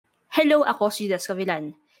Hello, ako si Des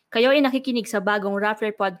Cavilan. Kayo ay nakikinig sa bagong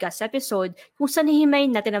Rappler Podcast episode kung saan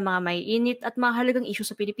hihimayin natin ang mga maiinit at mahalagang isyu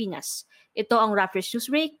sa Pilipinas. Ito ang Rappler's News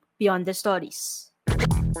Break, Beyond the Stories.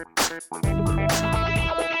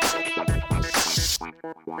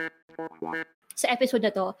 Sa episode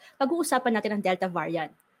na to, pag-uusapan natin ang Delta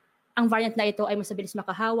variant. Ang variant na ito ay mas mabilis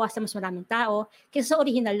makahawa sa mas maraming tao kaysa sa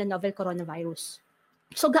original na novel coronavirus.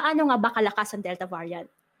 So gaano nga ba kalakas ang Delta variant?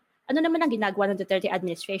 Ano naman ang ginagawa ng Duterte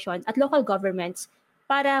administration at local governments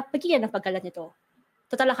para pagkiyan ng pagkalat nito?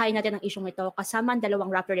 Tatalakayin natin ang isyong ito kasama ang dalawang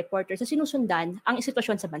Rappler reporters na sinusundan ang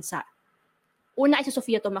sitwasyon sa bansa. Una ay si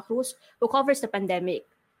Sofia Tomacruz, who covers the pandemic.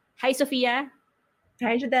 Hi, Sofia!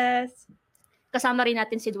 Hi, Judas! Kasama rin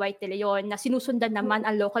natin si Dwight De Leon na sinusundan naman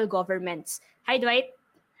ang local governments. Hi, Dwight!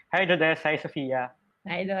 Hi, Judas! Hi, Sofia!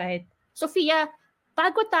 Hi, Dwight! Sofia,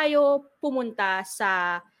 bago tayo pumunta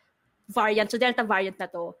sa Delta variant na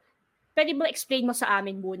to, pwede mo explain mo sa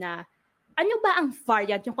amin muna, ano ba ang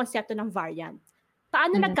variant, yung konsepto ng variant?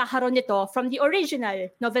 Paano nagkakaroon nito from the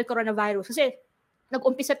original novel coronavirus? Kasi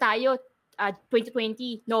nag-umpisa tayo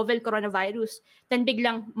 2020, novel coronavirus. Then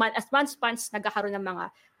biglang, months, nagkakaroon ng mga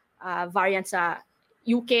variant sa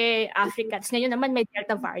UK, Africa. Ngayon naman may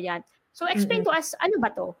Delta variant. So explain to us, ano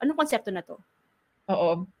ba to? Anong konsepto na to?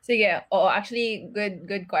 Oo. Sige. Oo, actually,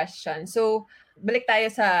 good question. So, balik tayo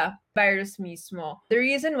sa virus mismo. The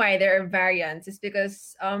reason why there are variants is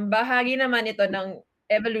because bahagi naman ito ng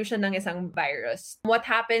evolution ng isang virus. What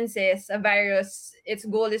happens is a virus, its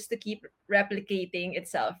goal is to keep replicating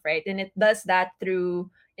itself, right? And it does that through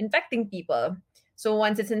infecting people. So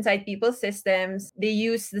once it's inside people's systems, they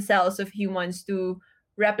use the cells of humans to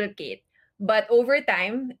replicate. But over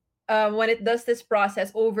time, when it does this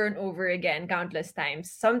process over and over again, countless times,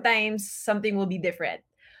 sometimes something will be different.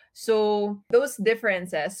 So those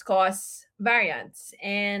differences cause variants.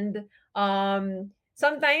 And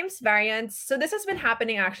sometimes variants, so this has been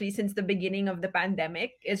happening actually since the beginning of the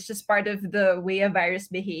pandemic. It's just part of the way a virus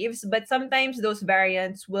behaves. But sometimes those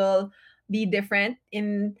variants will be different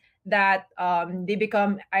in that they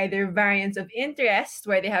become either variants of interest,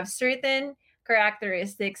 where they have certain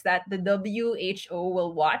characteristics that the WHO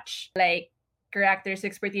will watch, like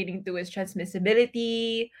characteristics pertaining to its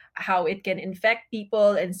transmissibility, how it can infect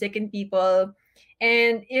people and sicken people.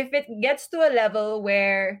 And if it gets to a level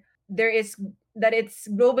where it's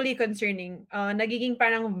globally concerning, nagiging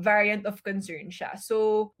parang variant of concern siya.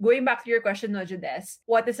 So going back to your question, no, Judes,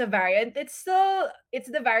 what is a variant? It's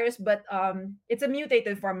the virus, but it's a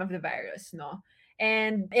mutated form of the virus, no?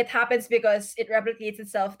 And it happens because it replicates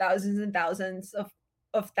itself thousands and thousands of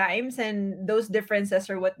times, and those differences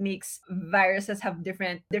are what makes viruses have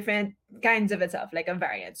different kinds of itself, like a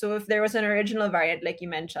variant. So if there was an original variant, like you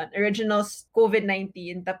mentioned, original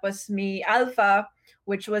COVID-19, tapos may alpha,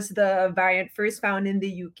 which was the variant first found in the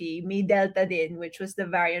UK, may Delta din, which was the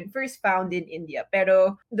variant first found in India.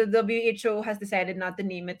 Pero the WHO has decided not to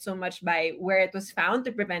name it so much by where it was found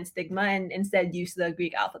to prevent stigma, and instead use the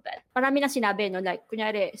Greek alphabet. Marami nang sinabi, no? Like,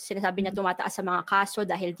 kunyari, sinasabi niya tumataas sa mga kaso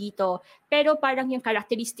dahil dito. Pero parang yung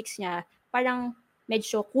characteristics niya, parang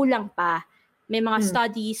medyo kulang pa. May mga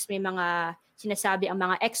studies, may mga sinasabi ang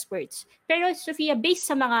mga experts. Pero Sofia, based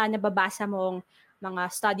sa mga nababasa mong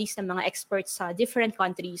mga studies ng mga experts sa different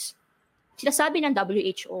countries, sinasabi ng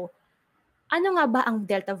WHO, ano nga ba ang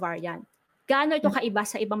Delta variant? Gaano ito kaiba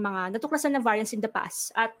sa ibang mga natuklasan na variants in the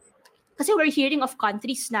past? At kasi we're hearing of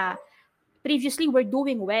countries na previously were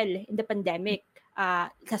doing well in the pandemic.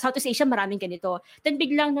 Sa Southeast Asia, maraming ganito. Then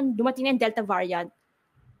biglang nung dumating na yung Delta variant,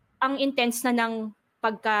 ang intense na ng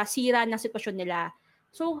pagkasira ng sitwasyon nila.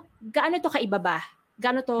 So, gaano ito kaiba ba?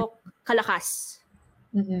 Gaano ito kalakas?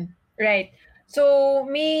 Right. So,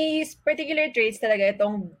 may particular traits talaga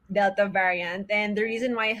itong Delta variant. And the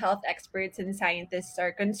reason why health experts and scientists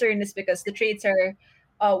are concerned is because the traits are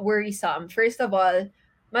worrisome. First of all,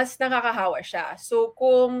 mas nakakahawa siya. So,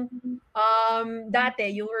 kung dati,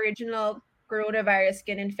 yung original coronavirus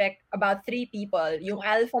can infect about 3 people, yung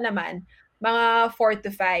alpha naman, mga 4 to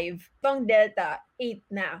 5. Itong Delta, 8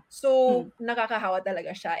 na. So, nakakahawa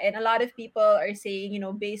talaga siya. And a lot of people are saying,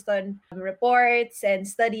 based on reports and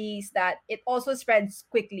studies, that it also spreads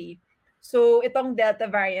quickly. So, itong Delta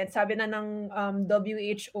variant, sabi na ng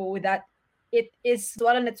WHO that it is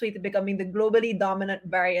well on its way to becoming the globally dominant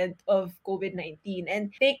variant of COVID-19. And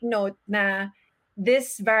take note na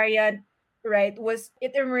this variant, right, it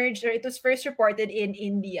was first reported in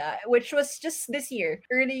India, which was just this year,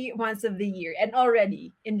 early months of the year, and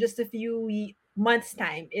already in just a few months'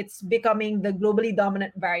 time, it's becoming the globally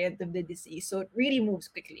dominant variant of the disease. So it really moves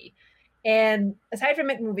quickly. And aside from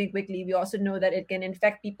it moving quickly, we also know that it can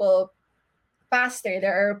infect people faster.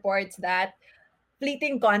 There are reports that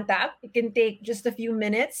fleeting contact. It can take just a few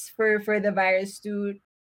minutes for the virus to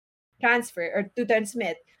transfer or to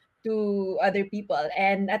transmit to other people.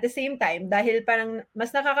 And at the same time, dahil parang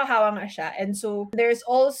mas nakakahawa nga siya, and so there's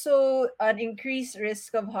also an increased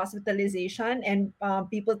risk of hospitalization, and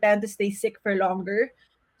people tend to stay sick for longer.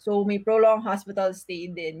 So may prolonged hospital stay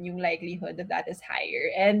din, yung likelihood of that is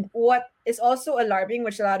higher. And what is also alarming,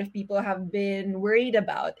 which a lot of people have been worried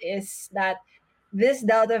about, is that this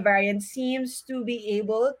Delta variant seems to be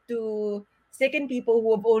able to sicken people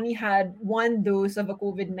who have only had one dose of a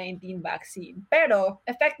COVID-19 vaccine. Pero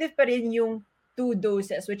effective pa rin yung 2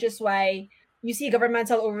 doses, which is why you see governments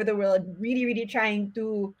all over the world really, really trying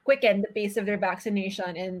to quicken the pace of their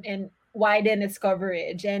vaccination and widen its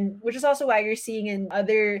coverage. And which is also why you're seeing in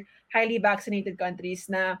other highly vaccinated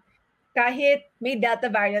countries na kahit may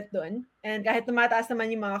Delta variant dun, and kahit tumataas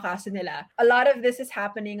naman yung mga kaso nila, a lot of this is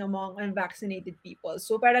happening among unvaccinated people.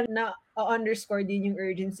 So parang na-underscore din yung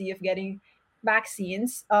urgency of getting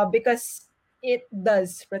vaccines because it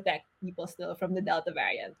does protect people still from the Delta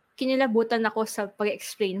variant. Kinilabutan ako sa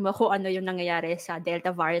pag-explain mo kung ano yung nangyayari sa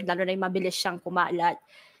Delta variant, lalo na yung mabilis siyang kumalat.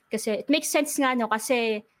 Kasi it makes sense nga, no?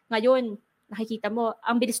 Kasi ngayon, nakikita mo,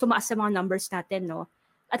 ang bilis tumaas sa mga numbers natin, no?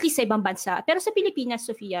 At least sa ibang bansa. Pero sa Pilipinas,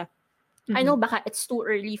 Sofia, I know baka it's too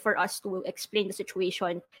early for us to explain the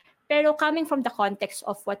situation. Pero coming from the context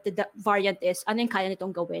of what the variant is, ano yung kaya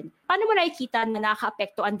nitong gawin? Paano mo nakikita na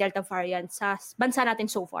nakaka-apekto ang Delta variant sa bansa natin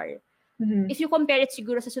so far? If you compare it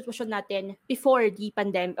siguro sa sitwasyon natin before the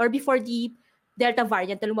pandemic or before the Delta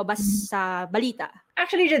variant na lumabas sa balita.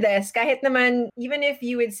 Actually, Jades, kahit naman, even if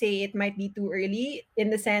you would say it might be too early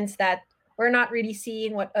in the sense that we're not really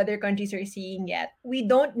seeing what other countries are seeing yet, we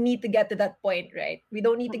don't need to get to that point, right? We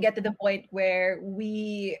don't need to get to the point where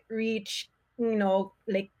we reach,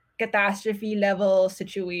 like catastrophe level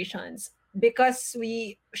situations, because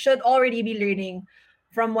we should already be learning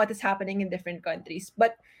from what is happening in different countries.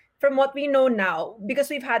 But from what we know now, because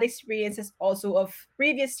we've had experiences also of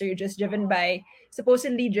previous surges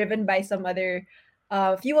supposedly driven by some other,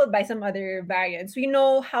 fueled by some other variants, we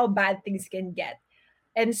know how bad things can get.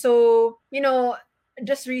 And so,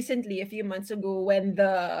 just recently, a few months ago, when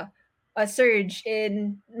the surge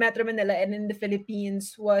in Metro Manila and in the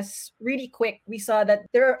Philippines was really quick, we saw that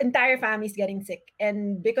there are entire families getting sick.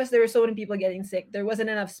 And because there were so many people getting sick, there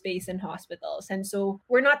wasn't enough space in hospitals. And so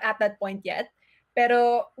we're not at that point yet.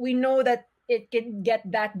 Pero we know that it can get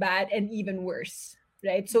that bad and even worse,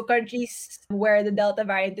 right? So countries where the Delta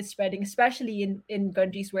variant is spreading, especially in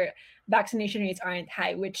countries where vaccination rates aren't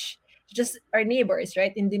high, which just our neighbors,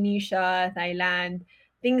 right? Indonesia, Thailand,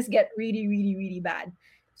 things get really, really, really bad.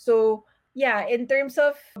 So yeah, in terms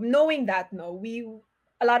of knowing that,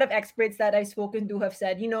 a lot of experts that I've spoken to have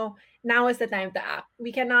said, now is the time to act.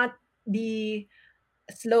 We cannot be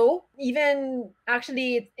slow. Even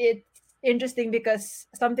actually, it's interesting because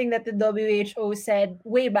something that the WHO said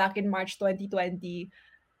way back in March 2020,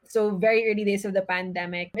 so very early days of the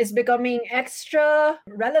pandemic, is becoming extra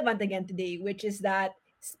relevant again today, which is that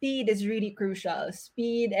speed is really crucial.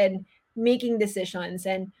 Speed and making decisions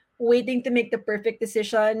and waiting to make the perfect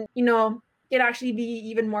decision, can actually be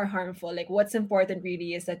even more harmful. Like what's important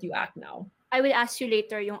really is that you act now. I will ask you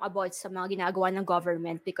later yung about sa mga ginagawa ng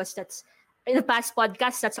government, because that's in the past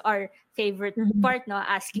podcast, that's our favorite part, no?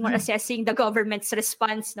 Asking or assessing the government's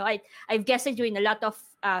response, no? I've guested you in a lot of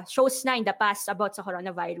shows na in the past about sa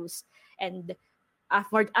coronavirus, and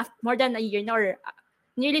more than a year na, or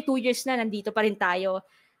nearly 2 years na, nandito pa rin tayo.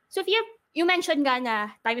 Sophia, you mentioned nga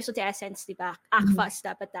na time is of the essence, di ba? Act fast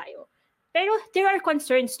dapat tayo. Pero there are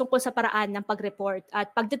concerns tungkol sa paraan ng pag-report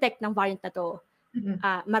at pag-detect ng variant na to.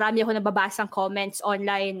 Marami ako nababasang comments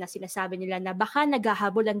online na sinasabi nila na baka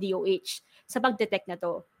naghahabol ang DOH sa pag-detect na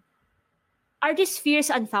to. Are these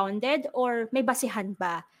fears unfounded or may basihan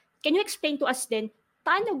ba? Can you explain to us din,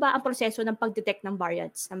 paano ba ang proseso ng pag-detect ng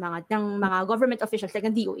variants ng mga government officials like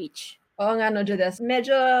ng DOH? Oo nga, no, Judas.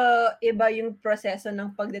 Medyo iba yung proseso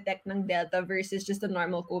ng pag-detect ng Delta versus just a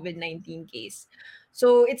normal COVID-19 case.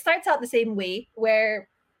 So it starts out the same way,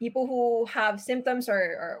 where people who have symptoms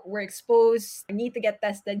or were exposed need to get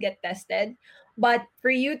tested. But for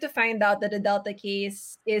you to find out that a Delta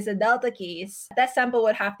case is a Delta case, that sample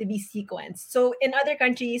would have to be sequenced. So in other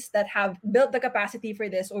countries that have built the capacity for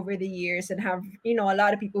this over the years and have, a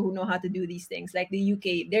lot of people who know how to do these things, like the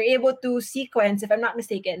UK, they're able to sequence, if I'm not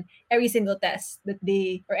mistaken, every single test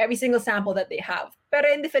or every single sample that they have. But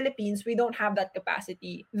in the Philippines, we don't have that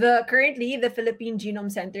capacity. Currently, the Philippine Genome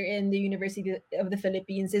Center in the University of the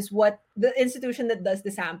Philippines is the institution that does the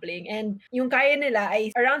sampling. And yung kaya nila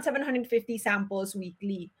ay around 750 samples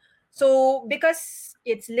weekly. So because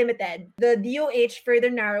it's limited, the DOH further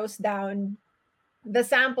narrows down the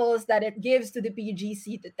samples that it gives to the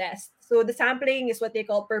PGC to test. So the sampling is what they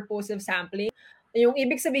call purposive sampling. Yung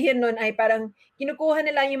ibig sabihin nun ay parang kinukuha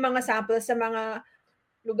nila yung mga samples sa mga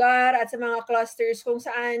lugar at sa mga clusters kung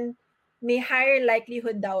saan may higher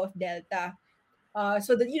likelihood daw of Delta.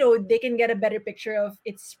 So that, they can get a better picture of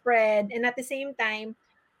its spread. And at the same time,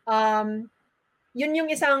 yun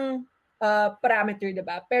yung isang parameter,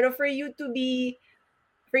 diba? Pero for you to be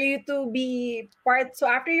part, so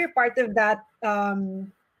after you're part of that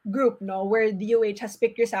group, no, where DOH has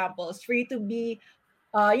picked your samples, for you to be,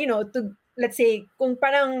 to, let's say, kung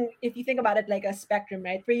parang, if you think about it like a spectrum,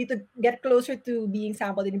 right, for you to get closer to being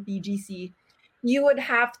sampled in PGC, you would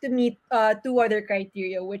have to meet two other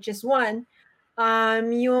criteria, which is one,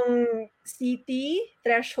 yung CT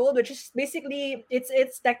threshold, which is basically,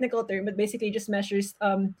 it's technical term, but basically just measures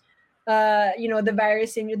the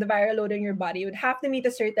virus in the viral load in your body. Would have to meet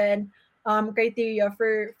a certain criteria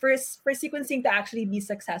for sequencing to actually be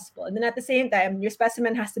successful. And then at the same time, your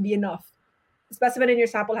specimen has to be enough. The specimen in your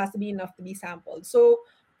sample has to be enough to be sampled. So,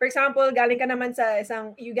 for example, galing ka naman sa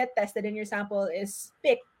you get tested and your sample is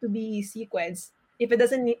picked to be sequenced. If it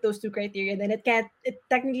doesn't meet those two criteria, then it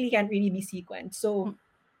technically can't really be sequenced. So,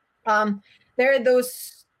 there are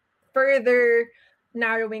those further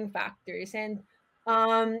narrowing factors. And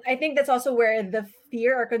I think that's also where the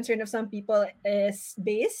fear or concern of some people is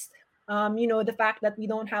based. The fact that we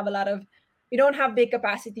don't have big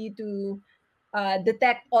capacity to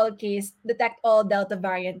detect all Delta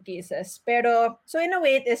variant cases. Pero, so in a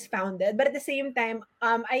way it is founded, but at the same time,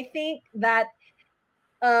 I think that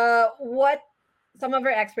what some of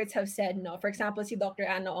our experts have said, no, for example, si Dr.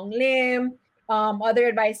 Ana Ong Lim,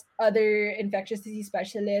 other infectious disease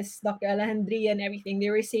specialists, Dr. Alejandria and everything,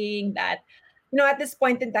 they were saying that, at this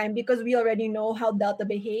point in time, because we already know how Delta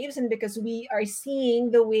behaves and because we are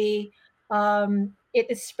seeing the way it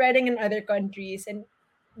is spreading in other countries, and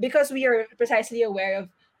because we are precisely aware of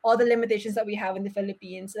all the limitations that we have in the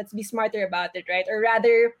Philippines, let's be smarter about it, right? Or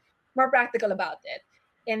rather, more practical about it.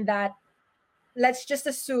 In that, let's just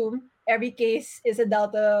assume every case is a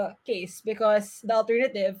Delta case, because the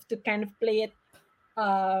alternative to kind of play it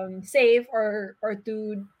safe or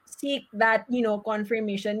to seek that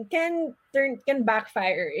confirmation can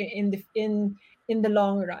backfire in the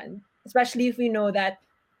long run, especially if we know that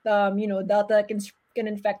Delta can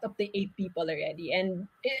infect up to 8 people already, and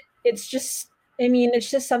it's just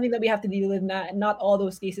something that we have to deal with. Not all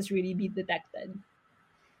those cases really be detected.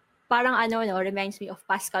 Parang reminds me of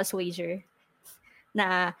Pascal's wager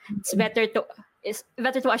na it's better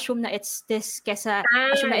to assume na it's this kesa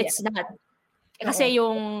assume na it's not. Kasi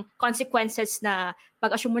yung consequences na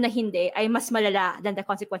pag-assume mo na hindi ay mas malala than the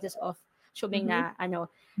consequences of assuming na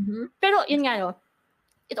Pero yun nga,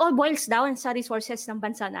 it all boils down sa resources ng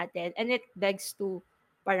bansa natin, and it begs to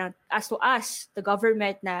parang as to us, the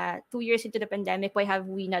government, na 2 years into the pandemic, why have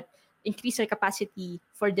we not increased our capacity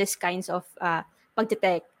for this kinds of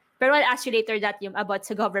pag-detect? Pero I'll ask you later that yung about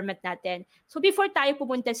sa government natin. So before tayo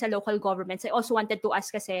pumunta sa local governments, I also wanted to ask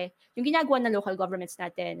kasi yung ginagawa ng local governments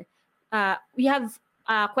natin. We have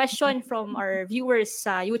a question from our viewers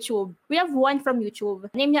sa YouTube. We have one from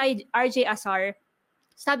YouTube. Name niya RJ Asar.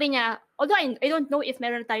 Sabi niya, although I don't know if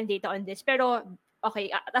meron tayong data on this, pero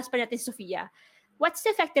okay, ask pa natin Sofia. What's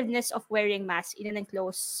the effectiveness of wearing masks in an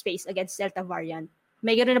enclosed space against Delta variant?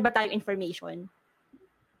 May gano'n na ba tayong information?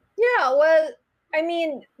 Yeah, well,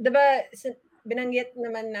 diba, binanggit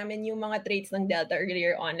naman namin yung mga traits ng Delta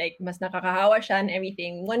earlier on, like mas nakakahawa siya and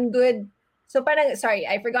everything. Thank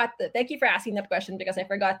you for asking that question, because I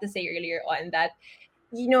forgot to say earlier on that,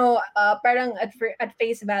 parang at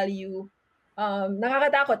face value,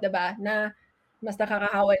 nakakatakot, diba, na mas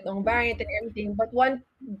nakakahawa itong variant and everything. But one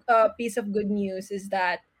piece of good news is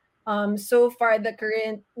that so far the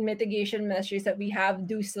current mitigation measures that we have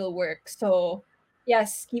do still work. So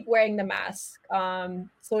yes, keep wearing the mask,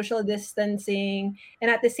 social distancing,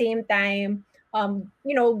 and at the same time,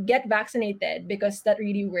 get vaccinated, because that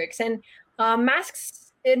really works. And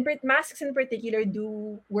masks in particular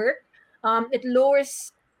do work. It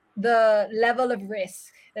lowers the level of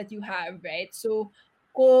risk that you have, right? So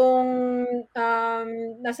kung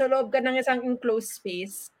nasa loob ka ng isang enclosed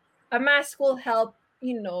space, a mask will help,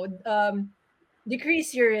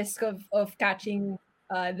 decrease your risk of catching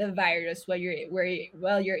the virus while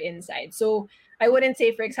you're inside. So I wouldn't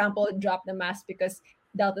say, for example, drop the mask because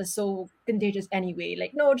Delta is so contagious anyway.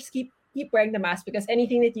 Like, no, just keep wearing the mask, because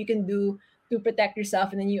anything that you can do to protect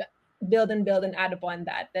yourself, and then you build and add upon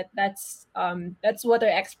that's what our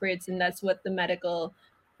experts and that's what the medical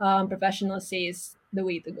professionals say is the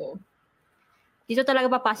way to go. dito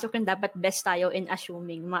talaga papasok yung dapat best tayo in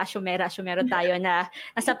assuming. Mga assumero tayo na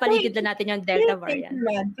nasa paligid na natin yung Delta variant.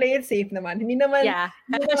 Play it safe naman. Hindi naman. Yeah.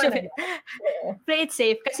 Play it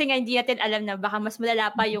safe. Kasi nga hindi natin alam na baka mas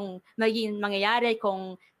malala pa yung maging mangyayari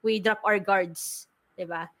kung we drop our guards.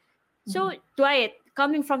 Diba? So, Dwight,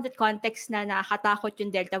 coming from that context na nakakatakot yung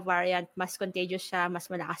Delta variant, mas contagious siya, mas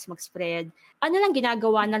malakas mag-spread, ano lang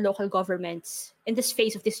ginagawa ng local governments in this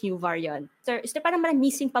phase of this new variant? Is there parang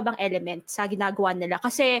missing pa bang element sa ginagawa nila?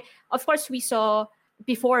 Kasi, of course, we saw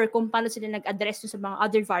before kung paano sila nag-address sa mga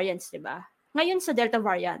other variants, di ba? Ngayon sa Delta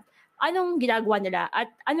variant, anong ginagawa nila at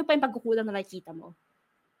ano pa yung pagkukulang na nakikita mo?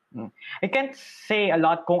 I can't say a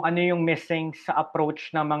lot kung ano yung missing sa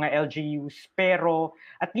approach ng mga LGUs, pero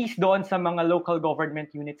at least doon sa mga local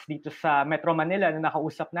government units dito sa Metro Manila na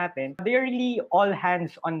nakausap natin, they're really all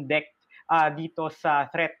hands on deck dito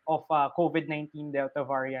sa threat of COVID-19 Delta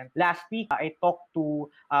variant. Last week, I talked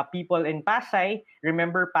to people in Pasay.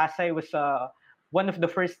 Remember, Pasay was one of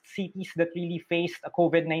the first cities that really faced a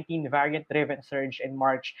COVID-19 variant-driven surge in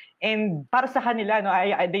March. And para sa kanila, no,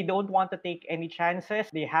 they don't want to take any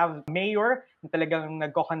chances. They have mayor na talagang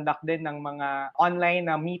nagko-conduct din ng mga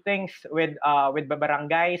online meetings with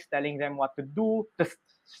barangays, telling them what to do to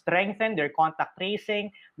strengthen their contact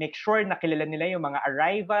tracing, make sure na kilala nila yung mga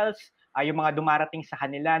arrivals, yung mga dumarating sa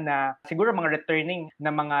kanila na siguro mga returning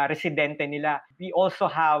na mga residente nila. We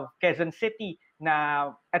also have Quezon City na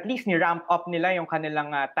at least ni-ramp up nila yung kanilang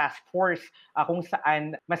task force kung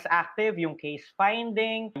saan mas active yung case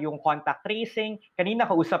finding, yung contact tracing. Kanina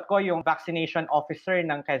kausap ko yung vaccination officer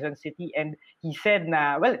ng Quezon City and he said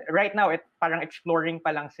na, well, right now, parang exploring pa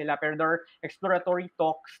lang sila pero there are exploratory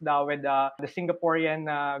talks daw with the Singaporean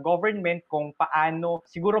government kung paano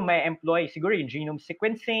siguro may employ, siguro yung genome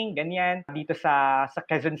sequencing, ganyan, dito sa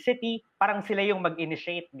Quezon City. Parang sila yung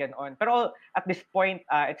mag-initiate, ganoon. Pero at this point,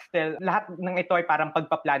 it's still, lahat ng ito ay parang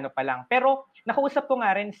pagpaplano pa lang. Pero nakausap ko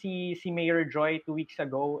nga rin si Mayor Joy 2 weeks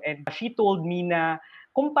ago and she told me na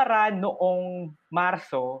kumpara noong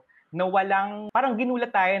Marso na parang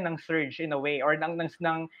ginulat tayo ng surge in a way or ng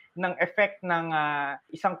effect ng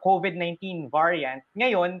isang COVID-19 variant.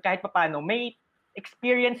 Ngayon, kahit papaano, may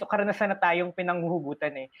experience o karanasan na tayong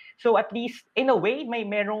pinanghuhugutan eh. So at least, in a way, may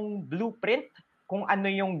merong blueprint kung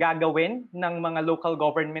ano yung gagawin ng mga local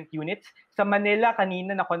government units. Sa Manila,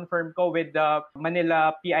 kanina na-confirm ko with the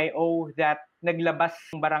Manila PIO that naglabas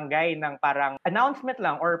ng barangay ng parang announcement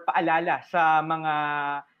lang or paalala sa mga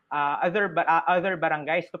other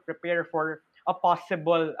barangays to prepare for a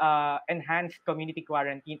possible enhanced community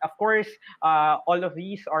quarantine. Of course, all of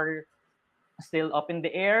these are still up in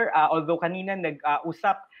the air. Although kanina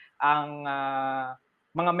nag-usap ang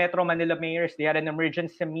mga Metro Manila mayors, they had an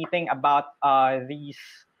emergency meeting about the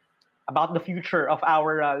future of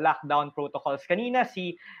our lockdown protocols. Kanina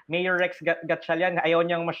si Mayor Rex Gatchalian, ayaw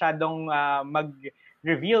niyang masyadong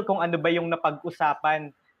mag-reveal kung ano ba yung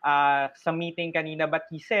napag-usapan sa meeting kanina, but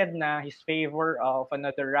he said na his favor of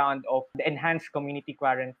another round of the enhanced community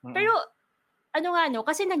quarantine. Pero ano nga no,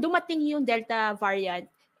 kasi nang dumating yung Delta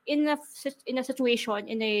variant in a situation,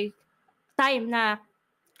 in a time na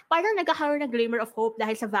parang nagkakaroon ng glimmer of hope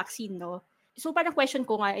dahil sa vaccine, no? So parang question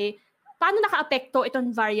ko nga paano naka-apekto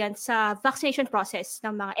itong variant sa vaccination process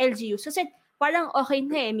ng mga LGUs? Kasi parang okay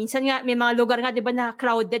na minsan nga may mga lugar nga 'di ba na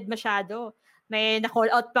crowded masyado. May na-call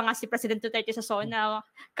out pa nga si President Duterte sa SONA,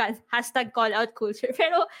 #call out culture.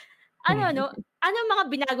 Pero ano mga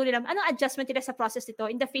binago nila? Anong adjustment nila sa process nito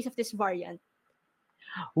in the face of this variant?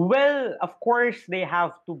 Well, of course, they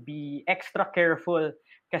have to be extra careful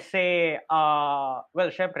kasi,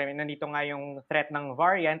 syempre, nandito nga yung threat ng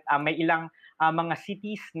variant. May ilang mga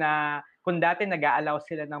cities na kung dati nag-a-allow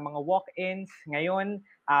sila ng mga walk-ins, ngayon,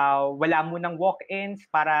 wala munang walk-ins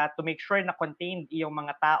para to make sure na contained yung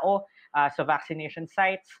mga tao sa vaccination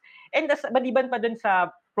sites. And maliban pa dun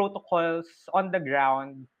sa protocols on the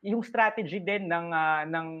ground, yung strategy din ng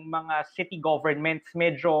mga city governments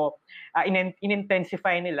medyo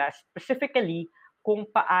in-intensify nila, specifically kung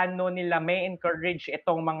paano nila may encourage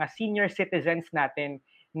itong mga senior citizens natin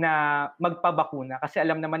na magpabakuna. Kasi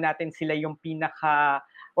alam naman natin sila yung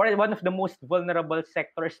or one of the most vulnerable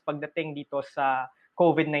sectors pagdating dito sa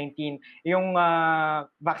COVID-19. Yung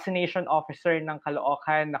vaccination officer ng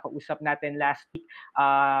Caloocan, nakausap natin last week,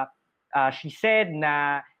 she said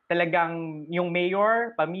na talagang yung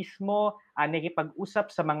mayor pa mismo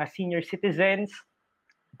nakipag-usap sa mga senior citizens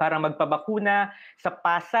para magpabakuna. Sa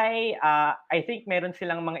Pasay, I think meron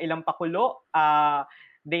silang mga ilang pakulo.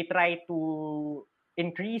 They try to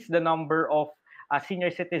increase the number of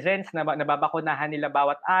senior citizens na nababakunahan nila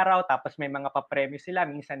bawat araw. Tapos may mga papremyo sila.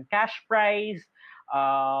 Minsan cash prize.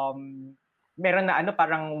 meron na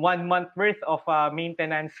parang 1 month worth of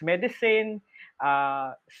maintenance medicine.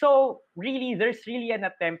 So really, there's really an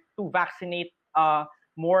attempt to vaccinate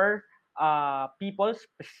more people,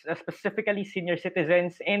 specifically senior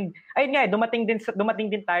citizens. And ayun nga, dumating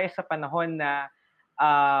din tayo sa panahon na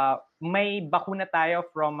may bakuna tayo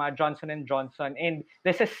from Johnson & Johnson, and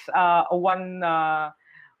this is a one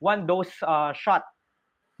dose shot.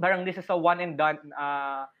 Parang this is a one and done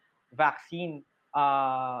vaccine.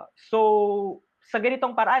 So sa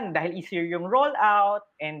ganitong paraan, dahil easier yung rollout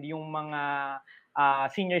and yung mga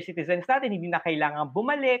senior citizens natin hindi na kailangan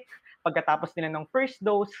bumalik pagkatapos nila ng first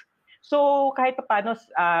dose. So kahit paano,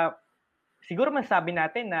 siguro masabi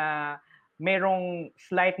natin na merong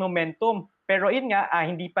slight momentum. Pero yun nga,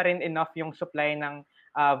 hindi pa rin enough yung supply ng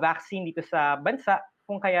vaccine dito sa bansa.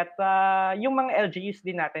 Kung kaya't yung mga LGUs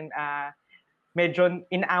din natin, medyo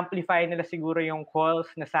in-amplify nila siguro yung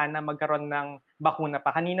calls na sana magkaroon ng bakuna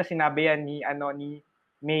pa. Kanina sinabi yan ni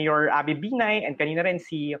Mayor Abby Binay, and kanina rin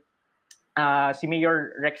si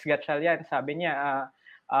Mayor Rex Gatchalian. Sabi niya,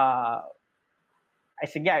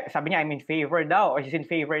 sabi niya, I'm in favor daw, or he's in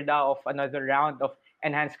favor daw of another round of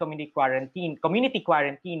enhanced community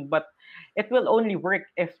quarantine, but it will only work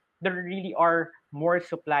if there really are more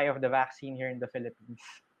supply of the vaccine here in the Philippines.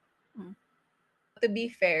 To be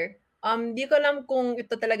fair, di ko alam kung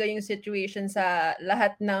ito talaga yung situation sa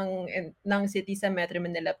lahat ng city sa Metro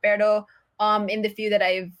Manila, pero in the few that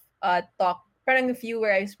I've talked, parang a few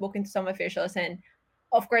where I've spoken to some officials and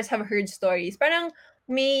of course have heard stories, parang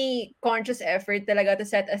may conscious effort talaga to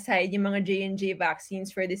set aside yung mga J&J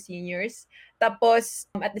vaccines for the seniors. Tapos,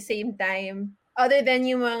 at the same time, other than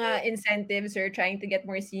yung mga incentives or trying to get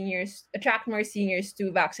more seniors, attract more seniors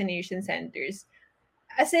to vaccination centers,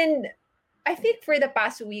 as in, I think for the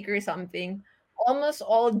past week or something, almost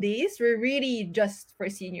all days were really just for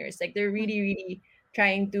seniors. Like, they're really, really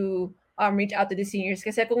trying to reach out to the seniors.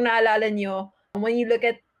 Kasi kung naalala nyo, when you look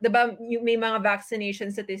at, diba, may mga vaccination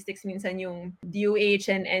statistics minsan yung DOH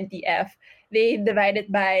and NTF, they divide it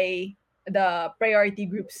by the priority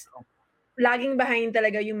groups. Laging behind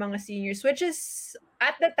talaga yung mga seniors, which is,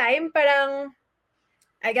 at the time, parang,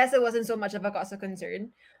 I guess it wasn't so much of a cause of concern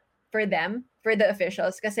for them, for the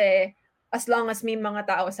officials, kasi as long as may mga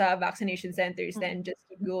tao sa vaccination centers, then just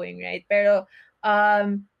keep going, right? Pero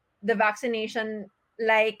the vaccination,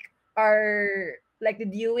 like the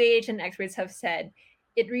DOH and experts have said,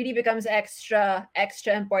 it really becomes extra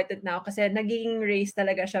important now kasi naging race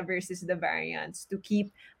talaga siya versus the variants to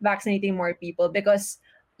keep vaccinating more people, because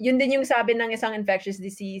yun din yung sabi ng isang infectious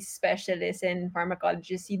disease specialist and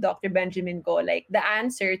pharmacologist, si Dr. Benjamin Go, like the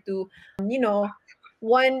answer to,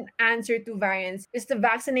 one answer to variants is to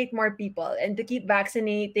vaccinate more people and to keep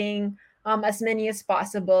vaccinating as many as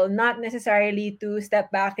possible, not necessarily to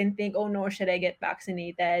step back and think, oh no, should I get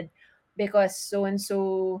vaccinated because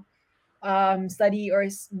so-and-so study or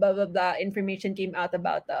blah blah blah information came out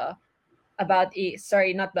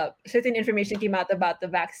certain information came out about the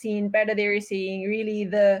vaccine, pero they were saying really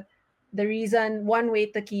the reason, one way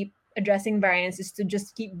to keep addressing variants is to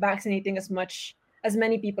just keep vaccinating as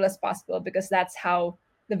many people as possible, because that's how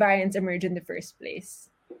the variants emerge in the first place.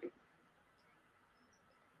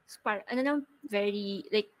 Very,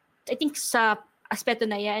 like, I think sa aspeto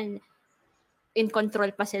na yan, in control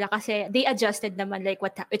pa sila kasi they adjusted naman, like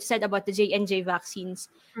what it said about the J&J vaccines.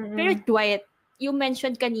 Mm-hmm. Pero Dwight, you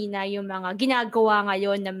mentioned kanina yung mga ginagawa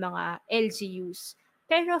ngayon ng mga LGUs.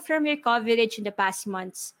 Pero from your coverage in the past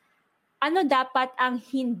months, ano dapat ang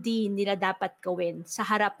hindi nila dapat gawin sa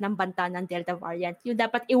harap ng banta ng Delta variant? Yung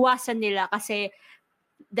dapat iwasan nila kasi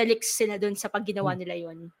daliks sila dun sa pag ginawa nila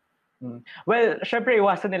yun. Well, syempre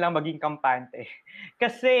iwasan nilang maging kampante.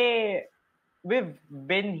 Kasi we've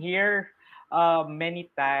been here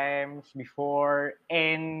many times before,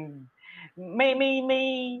 and may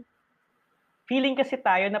feeling kasi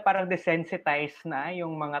tayo na parang desensitized na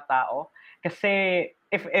yung mga tao. Kasi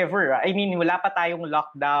if ever, I mean, wala pa tayong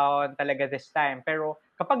lockdown talaga this time. Pero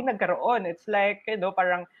kapag nagkaroon, it's like,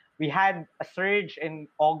 parang we had a surge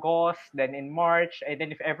in August, then in March, and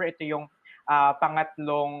then if ever ito yung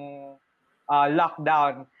pangatlong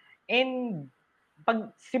lockdown. And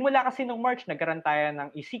pag simula kasi nung March, nagkaroon tayo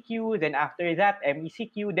ng ECQ, then after that,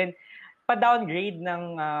 MECQ, then pa-downgrade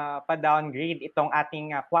itong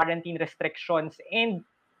ating quarantine restrictions. And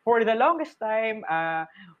for the longest time,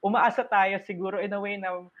 umaasa tayo siguro in a way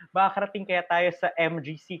na makakarating kaya tayo sa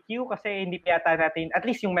MGCQ kasi hindi pa yata natin, at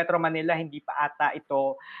least yung Metro Manila, hindi pa ata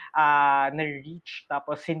ito na-reach,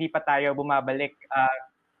 tapos hindi pa tayo bumabalik.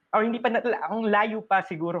 Or hindi pa, ang layo pa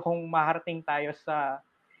siguro kung makarating tayo sa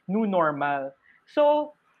new normal.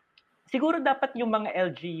 So, siguro dapat yung mga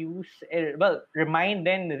LGUs, remind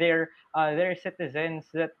then their citizens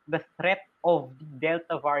that the threat of the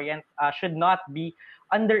Delta variant should not be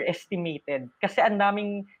underestimated. Kasi ang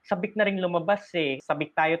daming sabik na rin lumabas eh.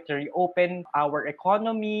 Sabik tayo to reopen our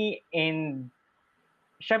economy, and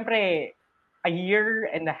syempre, a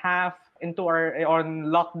year and a half into our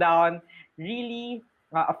on lockdown really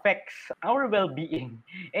affects our well-being.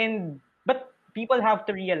 But people have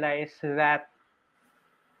to realize that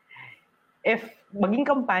if maging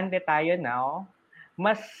kampante tayo now,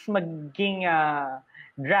 mas maging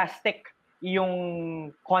drastic yung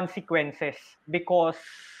consequences, because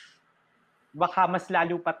baka mas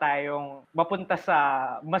lalo pa tayong mapunta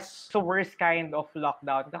sa mas worst kind of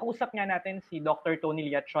lockdown. Nakausap nga natin si Dr. Tony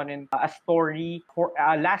Liachon in a story for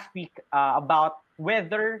last week about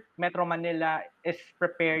whether Metro Manila is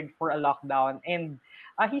prepared for a lockdown. And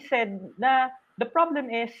he said na the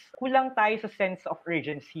problem is kulang tayo sa sense of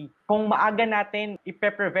urgency. Kung maaga natin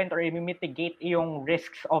i-prevent or i-mitigate yung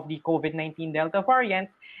risks of the COVID-19 Delta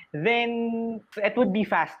variant, then it would be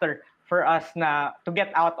faster for us na to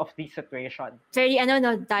get out of this situation. Very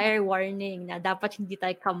dire warning na dapat hindi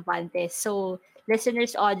tayo kampante. So,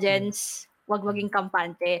 listeners, audience, wag maging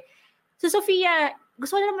kampante. So, Sofia,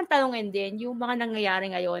 gusto ko na naman tanungin din yung mga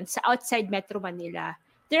nangyayari ngayon sa outside Metro Manila.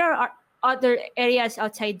 There are other areas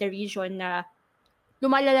outside the region na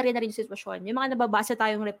lumalala rin na rin yung sitwasyon. Yung mga nababasa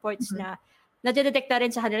tayong reports na nadedetect na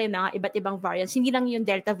rin sa kanila yung mga iba't ibang variants. Hindi lang yung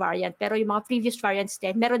Delta variant, pero yung mga previous variants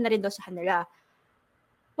din, meron na rin doon sa kanila.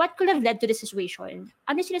 What could have led to this situation?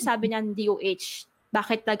 Ano yung sinasabi ng DOH?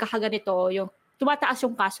 Bakit nagkakaganito yung tumataas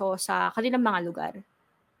yung kaso sa kanilang mga lugar?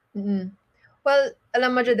 Well,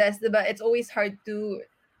 alam mo, Jades, diba, it's always hard to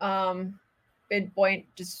pinpoint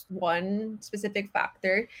just one specific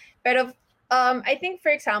factor. Pero I think, for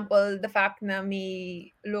example, the fact na may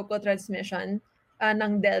local transmission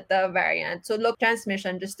ng Delta variant. So local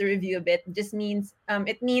transmission, just to review a bit, just means,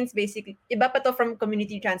 it means basically, iba pa to from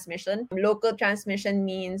community transmission. Local transmission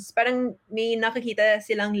means parang may nakikita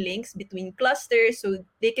silang links between clusters so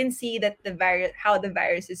they can see that how the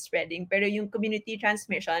virus is spreading. Pero yung community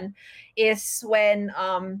transmission is when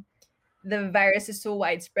the virus is so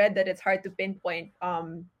widespread that it's hard to pinpoint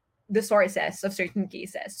the sources of certain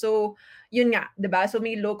cases. So yun nga, diba? So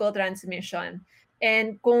may local transmission.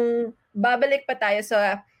 And kung babalik pa tayo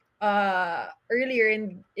sa earlier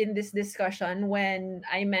in this discussion when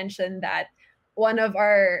I mentioned that one of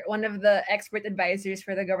the expert advisors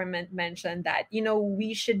for the government mentioned that,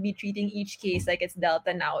 we should be treating each case like it's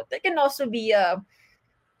Delta now. That can also be a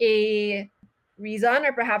reason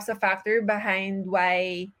or perhaps a factor behind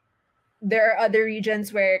why there are other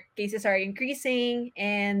regions where cases are increasing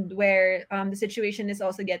and where the situation is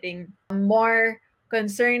also getting more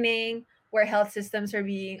concerning, where health systems are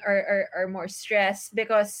more stressed,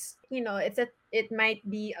 because it might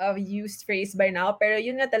be a used phrase by now, pero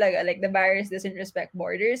yun nga talaga, like the virus doesn't respect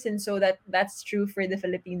borders, and so that's true for the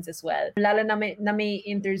Philippines as well. Lalo na may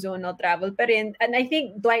interzonal travel pa rin. And I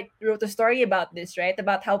think Dwight wrote a story about this, right?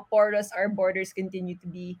 About how porous our borders continue to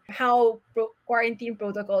be, how quarantine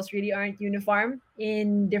protocols really aren't uniform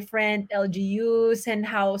in different LGUs, and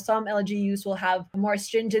how some LGUs will have more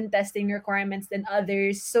stringent testing requirements than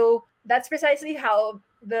others. So that's precisely how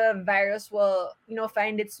the virus will,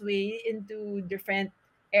 find its way into different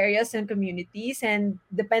areas and communities. And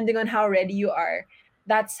depending on how ready you are,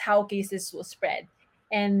 that's how cases will spread.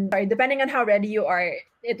 And depending on how ready you are,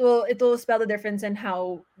 it will spell the difference in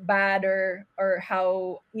how bad or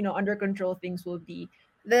how, under control things will be.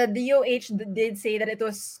 The DOH did say that it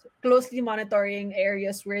was closely monitoring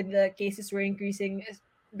areas where the cases were increasing,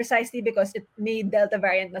 precisely because it made Delta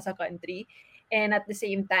variant nasa country. And at the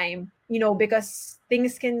same time, because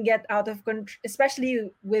things can get out of control, especially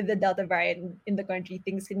with the Delta variant in the country,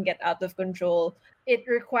 things can get out of control. It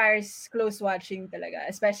requires close watching talaga,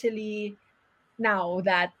 especially now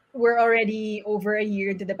that we're already over a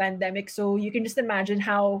year into the pandemic. So you can just imagine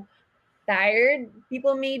how tired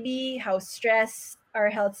people may be, how stressed our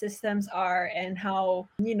health systems are, and how,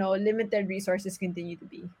 limited resources continue to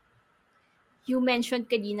be. You mentioned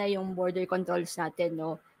kanina yung border controls natin,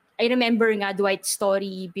 no? I remember nga Dwight's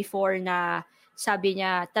story before na sabi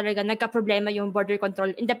niya talaga nagka-problema yung border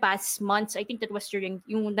control in the past months. I think that was during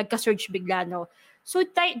yung nagka-surge bigla, no? So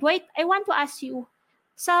Dwight, I want to ask you,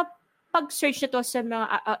 sa pag-search na to sa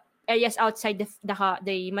mga areas outside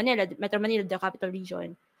the Manila, Metro Manila, the capital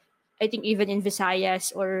region, I think even in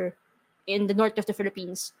Visayas or in the north of the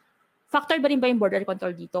Philippines, factor ba rin ba yung border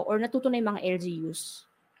control dito or natuto na yung mga LGUs?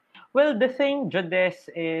 Well, the thing, Jades,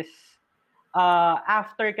 is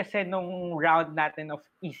after kasi nung round natin of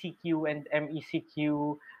ECQ and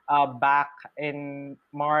MECQ, back in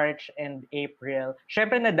March and April.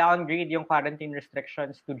 Syempre na-downgrade yung quarantine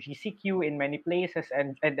restrictions to GCQ in many places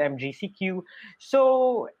and MGCQ.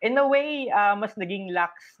 So, in a way, mas naging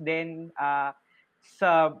lax din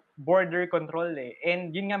sa border control eh.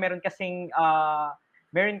 And yun nga, meron kasi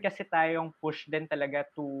tayong push din talaga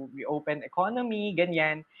to reopen economy,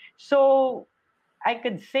 ganyan. So, I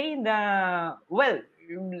could say na, well,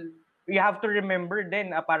 you have to remember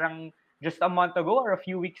din, parang just a month ago or a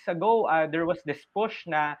few weeks ago, there was this push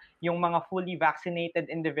na yung mga fully vaccinated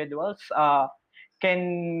individuals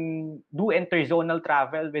can do interzonal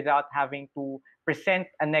travel without having to present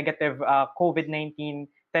a negative COVID-19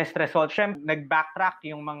 test result. Siyempre, nag-backtrack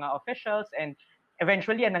yung mga officials and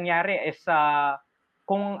eventually, ang nangyari is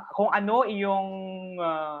kung ano yung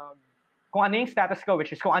status quo,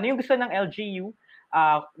 which is kung ano yung gusto ng LGU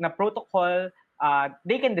na protocol,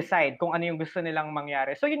 they can decide kung ano yung gusto nilang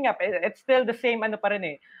mangyari. So yun nga, it's still the same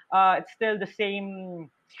it's still the same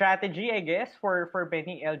strategy, I guess, for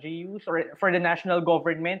many LGUs or for the national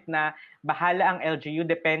government na bahala ang LGU,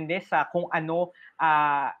 depende sa kung ano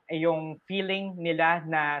yung feeling nila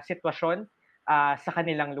na sitwasyon sa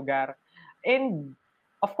kanilang lugar. And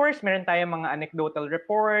of course, meron tayong mga anecdotal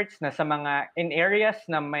reports na sa mga in areas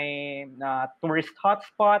na may tourist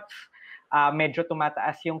hotspots, medyo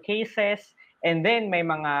tumataas yung cases. And then may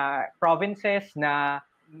mga provinces na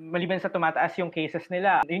maliban sa tumataas yung cases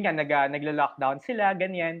nila, yun nga, nagla-lockdown sila,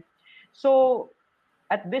 ganyan. So,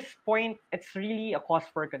 at this point, it's really a cause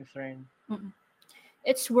for concern. Mm-mm.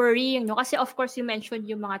 It's worrying, no? Kasi of course, you mentioned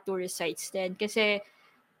yung mga tourist sites din. Kasi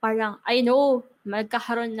parang, I know,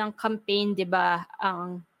 magkakaroon ng campaign, di ba,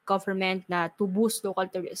 ang government na to boost local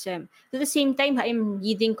tourism. At the same time, I'm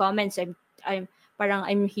reading comments, I'm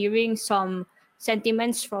hearing some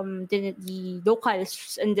sentiments from the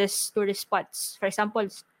locals in this tourist spots. For example,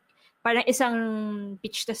 parang isang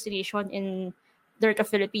beach destination in the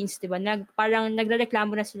Philippines, di ba? Parang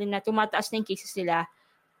nagrereklamo na sila na tumataas na yung cases nila,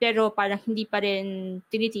 pero parang hindi pa rin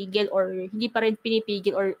tinitigil or hindi pa rin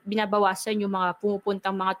pinipigil or binabawasan yung mga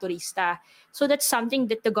pumupuntang mga turista. So that's something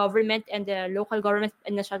that the government and the local government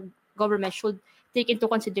and national government should take into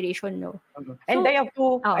consideration, no? And I have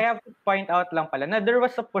to point out lang pala na there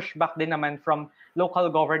was a pushback din naman from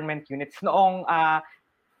local government units noong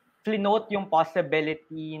flinote yung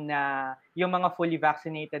possibility na yung mga fully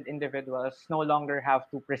vaccinated individuals no longer have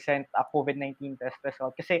to present a COVID-19 test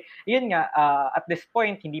result. Kasi yun nga, at this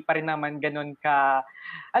point, hindi pa rin naman ganun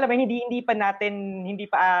hindi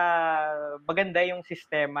pa maganda yung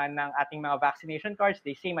sistema ng ating mga vaccination cards.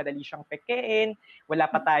 They say madali siyang pekein, wala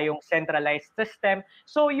pa tayong centralized system.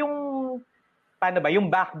 So yung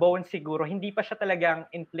backbone siguro, hindi pa siya talagang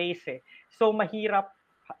in place eh. So mahirap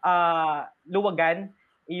luwagan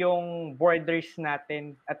yung borders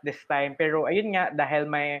natin at this time. Pero ayun nga, dahil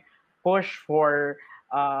may push for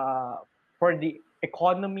the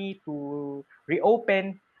economy to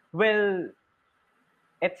reopen, well,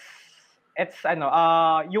 it's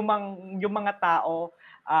yung mga tao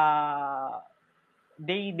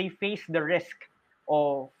they face the risk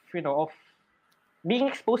of being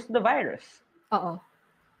exposed to the virus. Oo.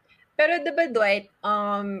 Pero diba, Dwight,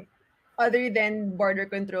 other than border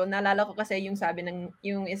control, naalala ko kasi yung sabi ng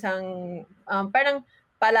yung isang parang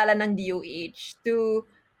paalala ng DOH to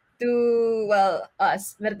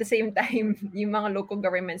us, but at the same time yung mga local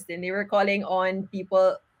governments din, they were calling on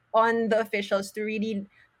the officials to really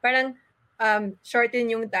parang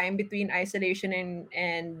shorten yung time between isolation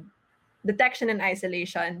and detection and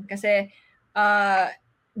isolation kasi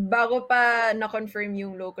bago pa na-confirm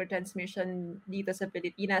yung local transmission dito sa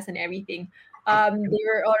Pilipinas and everything, they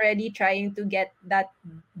were already trying to get that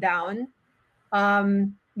down,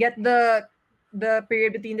 get the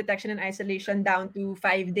period between detection and isolation down to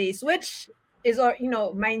 5 days, which is,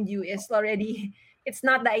 mind you, is already, it's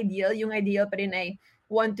not the ideal. Yung ideal pa rin ay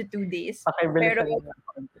 1 to 2 days. Okay, pero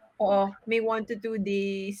may 1 to 2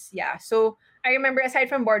 days, yeah. So I remember, aside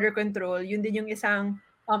from border control, yun din yung isang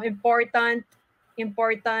important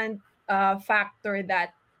factor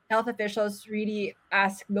that health officials really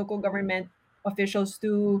ask local government officials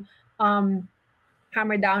to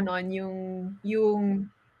hammer down on the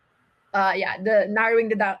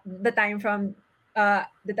narrowing the time from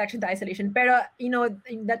detection to isolation. Pero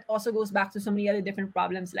that also goes back to so many other different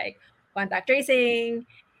problems like contact tracing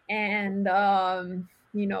and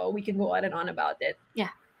we can go on and on about it.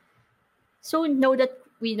 Yeah. So now that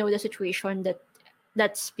we know the situation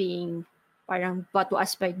that's being parang brought to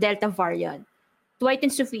us by Delta variant, Dwight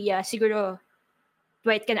and Sofia, siguro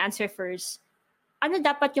Dwight can answer first. Ano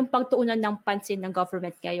dapat yung pagtuunan ng pansin ng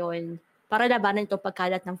government ngayon para labanan itong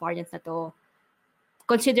pagkalat ng variant na to?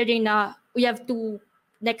 Considering na we have to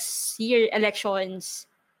next year elections,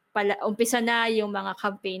 umpisa na yung mga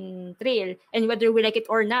campaign trail. And whether we like it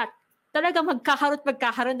or not, talaga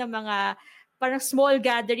magkakaroon ng mga parang small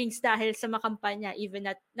gatherings dahil sa mga kampanya, even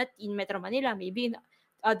not in Metro Manila, maybe in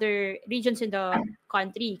other regions in the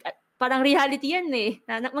country. Parang reality yan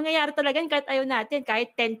mangyayari talaga kahit ayaw natin,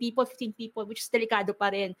 kahit 10 people, 15 people, which is delikado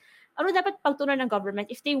pa rin. Ano dapat pagtunan ng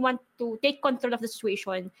government if they want to take control of the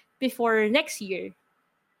situation before next year?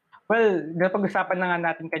 Well, napag-usapan na nga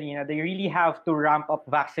natin kanina, they really have to ramp up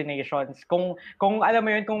vaccinations. Kung alam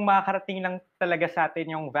mo yun, kung makakarating lang talaga sa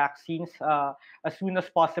atin yung vaccines as soon as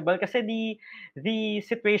possible. Kasi the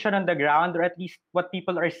situation on the ground, or at least what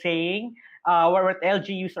people are saying, what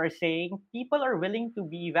LGUs are saying, people are willing to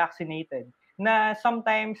be vaccinated. Na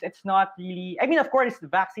sometimes it's not really, I mean, of course, the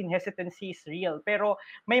vaccine hesitancy is real, pero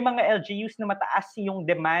may mga LGUs na mataas yung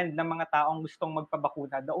demand ng mga taong gustong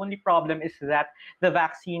magpabakuna. The only problem is that the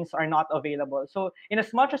vaccines are not available. So in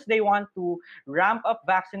as much as they want to ramp up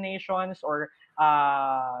vaccinations or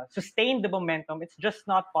sustain the momentum, it's just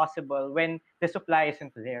not possible when the supply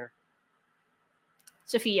isn't there.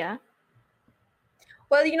 Sophia?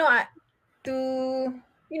 Well, to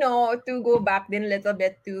go back then a little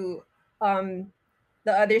bit to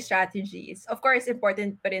the other strategies. Of course,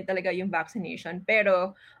 important pa rin talaga yung vaccination.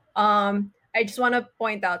 Pero I just want to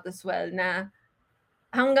point out as well na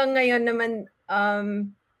hanggang ngayon naman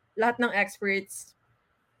lahat ng experts,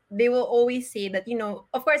 they will always say that,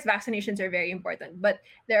 of course, vaccinations are very important, but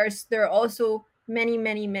there are also many,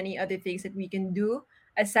 many, many other things that we can do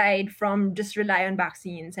aside from just rely on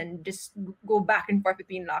vaccines and just go back and forth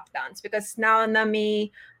between lockdowns. Because now na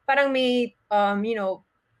may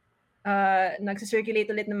nagsicirculate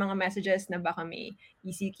ulit ng mga messages na baka may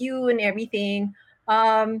ECQ and everything.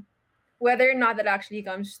 Whether or not that actually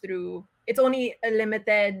comes through, it's only a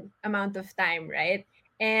limited amount of time, right?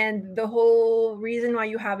 And the whole reason why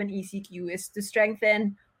you have an ECQ is to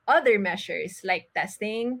strengthen other measures like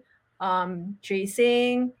testing,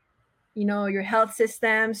 tracing, your health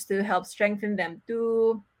systems, to help strengthen them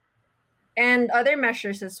too, and other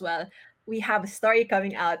measures as well. We have a story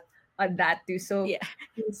coming out on that too, so yeah,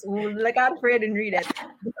 look out for it and read it.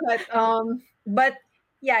 But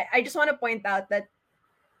yeah, I just want to point out that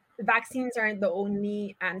vaccines aren't the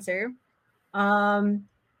only answer.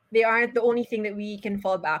 They aren't the only thing that we can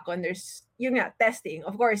fall back on. There's testing,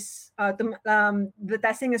 of course. The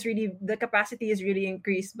testing is really, the capacity is really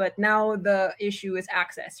increased, but now the issue is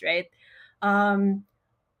access, right?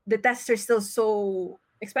 The tests are still so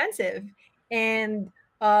expensive, and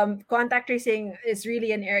contact tracing is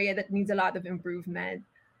really an area that needs a lot of improvement.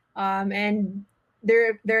 And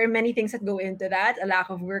there are many things that go into that. A lack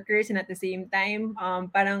of workers, and at the same time,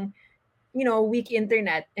 parang weak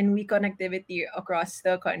internet and weak connectivity across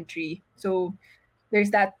the country. So there's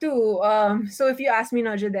that too. So if you ask me,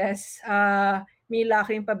 Jades, may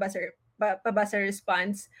laking pabasa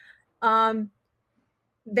response.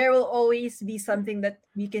 There will always be something that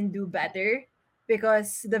we can do better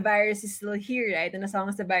because the virus is still here, right? And as long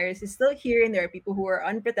as the virus is still here and there are people who are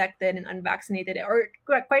unprotected and unvaccinated, or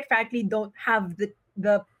quite frankly don't have the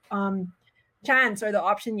chance or the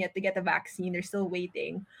option yet to get a vaccine, they're still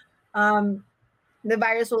waiting. The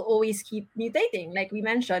virus will always keep mutating, like we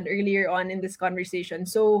mentioned earlier on in this conversation.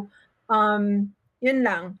 So, yun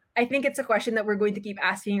lang. I think it's a question that we're going to keep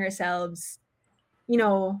asking ourselves,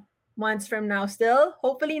 months from now still.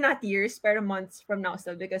 Hopefully not years, but months from now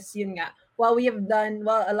still. Because yun nga, while we have done,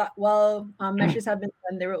 measures have been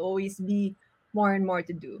done, there will always be more and more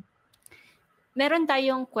to do. Meron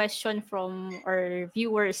tayong question from our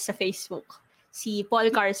viewers sa Facebook. Si Paul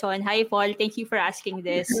Carson. Hi, Paul. Thank you for asking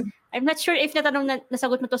this. I'm not sure if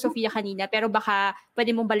nasagot mo to, Sophia, kanina, pero baka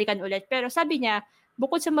pwede mong balikan ulit. Pero sabi niya,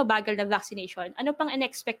 bukod sa mabagal na vaccination, ano pang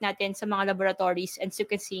in-expect natin sa mga laboratories and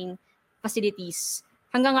sequencing facilities?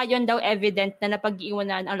 Hanggang ngayon daw evident na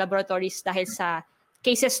napag-iwanan ang laboratories dahil sa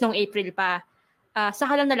cases nung April pa.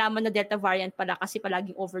 Saka lang nalaman na Delta variant pala kasi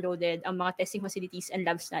palaging overloaded ang mga testing facilities and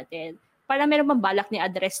labs natin. Para meron bang balak ni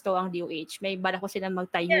address to ang DOH? May balak ko silang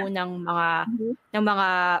magtayo ng mga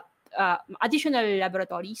additional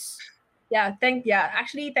laboratories?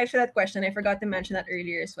 Actually, thanks for that question. I forgot to mention that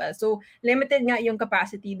earlier as well. So, limited nga yung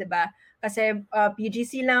capacity, diba? Kasi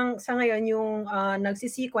PGC lang sa ngayon yung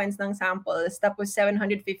nagsisequence ng samples, tapos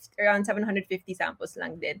around 750 samples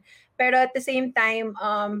lang din. Pero at the same time,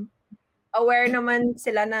 aware naman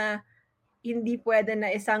sila na hindi pwede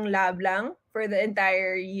na isang lab lang for the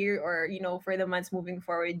entire year or, for the months moving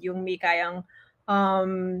forward, yung may kayang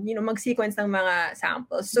mag-sequence ng mga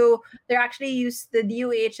samples. So they're actually used, the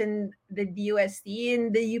DOH and the DOST,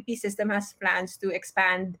 and the UP system has plans to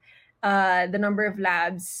expand the number of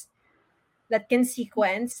labs, that can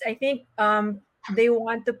sequence. I think they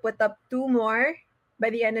want to put up 2 more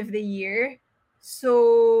by the end of the year.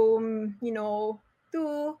 So, 2,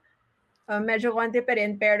 medyo konti pa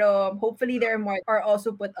rin, pero hopefully there are more are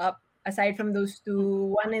also put up aside from those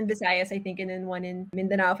 2, one in Visayas, I think, and then one in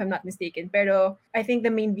Mindanao, if I'm not mistaken. Pero I think the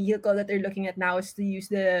main vehicle that they're looking at now is to use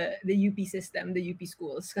the UP system, the UP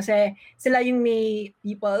schools. Kasi sila yung may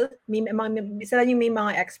people, sila yung may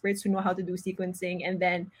mga experts who know how to do sequencing, and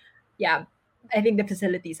then, yeah, I think the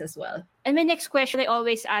facilities as well. And my next question, I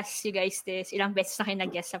always ask you guys this, ilang beses na kayo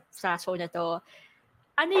nag-guest sa show na to.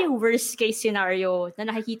 Ano yung worst case scenario na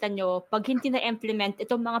nakikita nyo pag hindi na-implement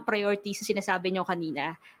itong mga priorities na sinasabi nyo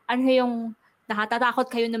kanina? Ano yung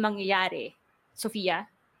nakatatakot kayo na mangyayari? Sophia?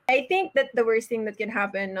 I think that the worst thing that can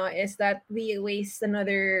happen is that we waste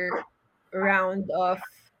another round of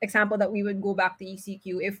example that we would go back to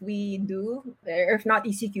ECQ if we do, or if not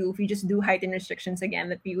ECQ, if we just do heightened restrictions again,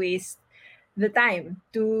 that we waste the time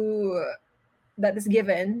that is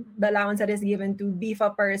given, the allowance that is given to beef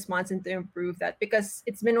up our response and to improve that, because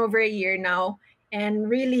it's been over a year now, and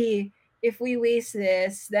really, if we waste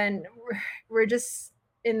this, then we're just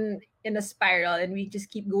in a spiral, and we just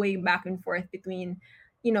keep going back and forth between,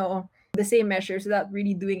 the same measures without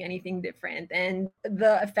really doing anything different, and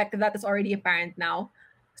the effect of that is already apparent now.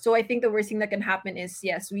 So I think the worst thing that can happen is,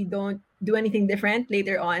 yes, we don't do anything different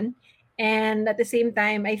later on. And at the same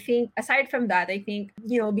time, I think, aside from that, be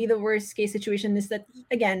the worst case situation is that,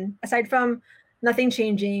 again, aside from nothing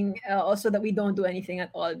changing, also that we don't do anything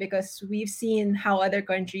at all, because we've seen how other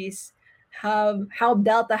countries, how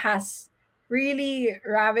Delta has really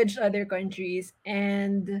ravaged other countries.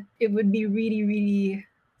 And it would be really, really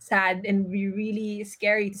sad and be really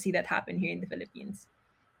scary to see that happen here in the Philippines.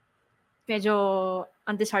 Medyo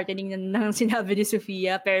disheartening ng sinabi ni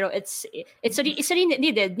Sophia, pero it's really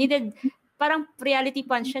needed parang reality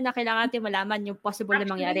punch siya na kailangan natin malaman yung possible na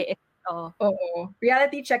mangyari. Oo.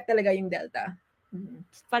 Reality check talaga yung Delta. Mm-hmm.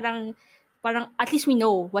 Parang at least we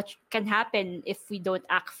know what can happen if we don't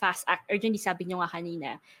act fast, act urgently, sabi niyo nga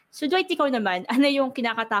kanina. So Dwight, ikaw naman, ano yung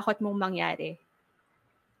kinakatakot mong mangyari?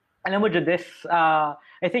 Alam mo, Judith,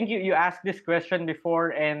 I think you asked this question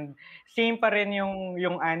before, and same pa rin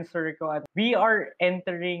yung answer ko. We are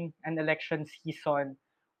entering an election season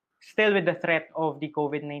still with the threat of the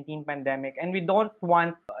COVID-19 pandemic, and we don't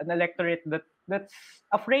want an electorate that's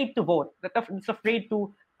afraid to vote, that's afraid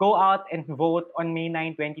to go out and vote on May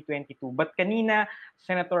 9, 2022. But kanina,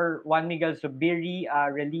 Senator Juan Miguel Zubiri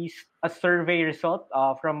released a survey result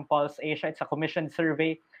from Pulse Asia. It's a commissioned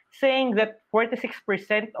survey saying that 46%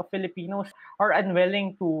 of Filipinos are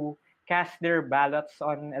unwilling to cast their ballots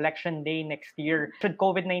on election day next year should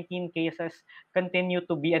COVID-19 cases continue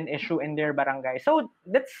to be an issue in their barangay. So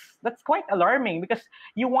that's quite alarming, because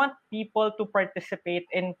you want people to participate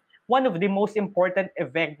in one of the most important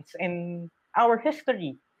events in our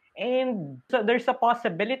history. And so there's a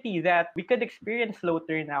possibility that we could experience low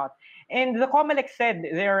turnout. And the COMELEC said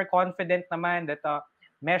they are confident naman that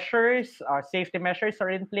safety measures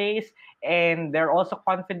are in place, and they're also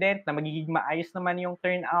confident na magiging maayos naman yung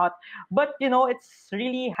turnout. But it's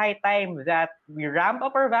really high time that we ramp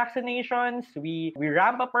up our vaccinations, we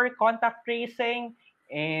ramp up our contact tracing,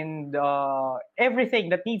 and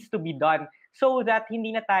everything that needs to be done so that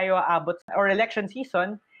hindi na tayo aabot sa election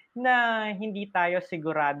season na hindi tayo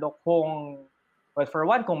sigurado kung, well, for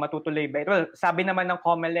one, kung matutuloy ba ito. Well, sabi naman ng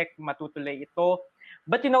COMELEC, matutuloy ito.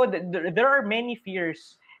 But there are many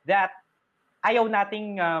fears that ayaw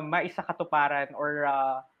nating maisakatuparan or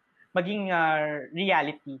maging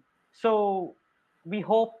reality. So we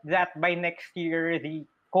hope that by next year, the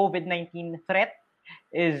COVID-19 threat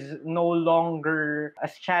is no longer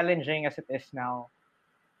as challenging as it is now.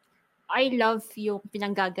 I love yung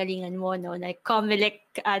pinanggagalingan mo, no? Like,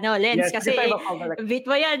 COMELEC, Lens, yes, kasi bit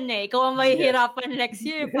mo yan eh. Ikaw ang mahihirapan next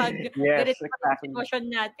year pag yes, exactly.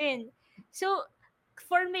 Situation natin. So,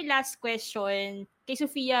 for my last question, kay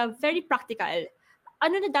Sophia, very practical.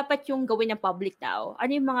 Ano na dapat yung gawin ng public now?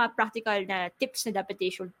 Ano yung mga practical na tips na dapat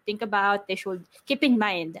they should think about, they should keep in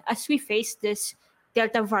mind as we face this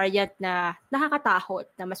Delta variant na nakakatakot,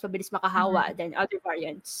 na mas mabilis makahawa than other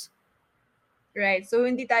variants? Right. So,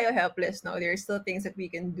 hindi tayo helpless now. There are still things that we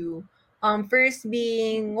can do. First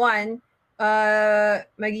being, one,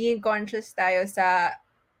 magiging conscious tayo sa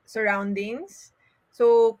surroundings.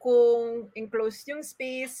 So, kung enclosed yung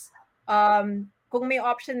space, kung may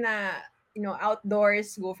option na,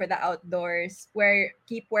 outdoors, go for the outdoors.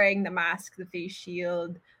 Keep wearing the mask, the face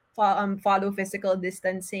shield, follow physical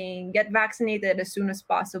distancing, get vaccinated as soon as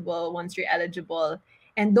possible once you're eligible,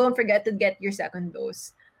 and don't forget to get your second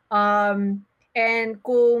dose. And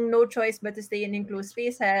kung no choice but to stay in enclosed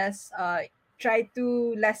spaces, try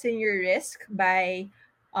to lessen your risk by,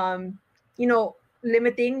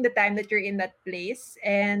 limiting the time that you're in that place,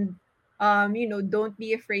 and don't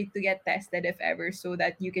be afraid to get tested if ever, so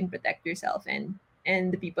that you can protect yourself and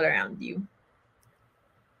the people around you.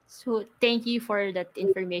 So, thank you for that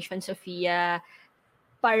information, Sophia.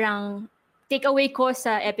 Parang takeaway ko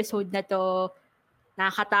sa episode na to,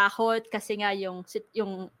 nakakatakot kasi nga yung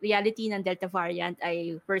reality ng Delta variant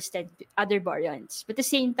ay worse than other variants. But at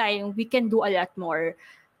the same time, we can do a lot more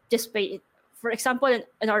just by, for example,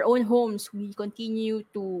 in our own homes, we continue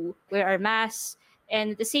to wear our masks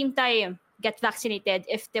and at the same time, get vaccinated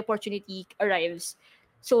if the opportunity arrives.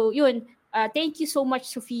 So yun, thank you so much,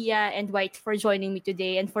 Sophia and White, for joining me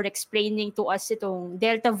today and for explaining to us itong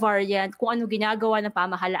Delta variant, kung ano ginagawa ng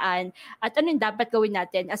pamahalaan at ano yung dapat gawin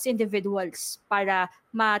natin as individuals para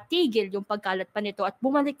matigil yung pagkalat pa nito at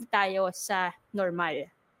bumalik na tayo sa normal.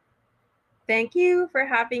 Thank you for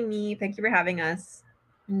having me. Thank you for having us.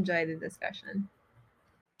 Enjoy the discussion.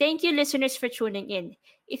 Thank you, listeners, for tuning in.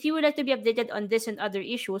 If you would like to be updated on this and other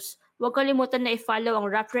issues, huwag kalimutan na i-follow ang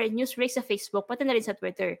Rappler and News Break sa Facebook, pati na rin sa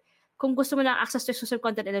Twitter. Kung gusto mo ng access to exclusive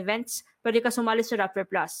content and events, pwede ka sumali sa Rappler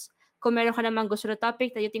Plus. Kung meron ka namang gusto na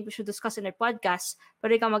topic that you think we should discuss in our podcast,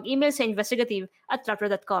 pwede ka mag-email sa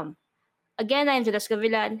investigative@rappler.com. Again, I am Jonas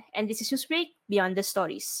Gavilan, and this is Newsbreak, Beyond the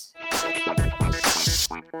Stories.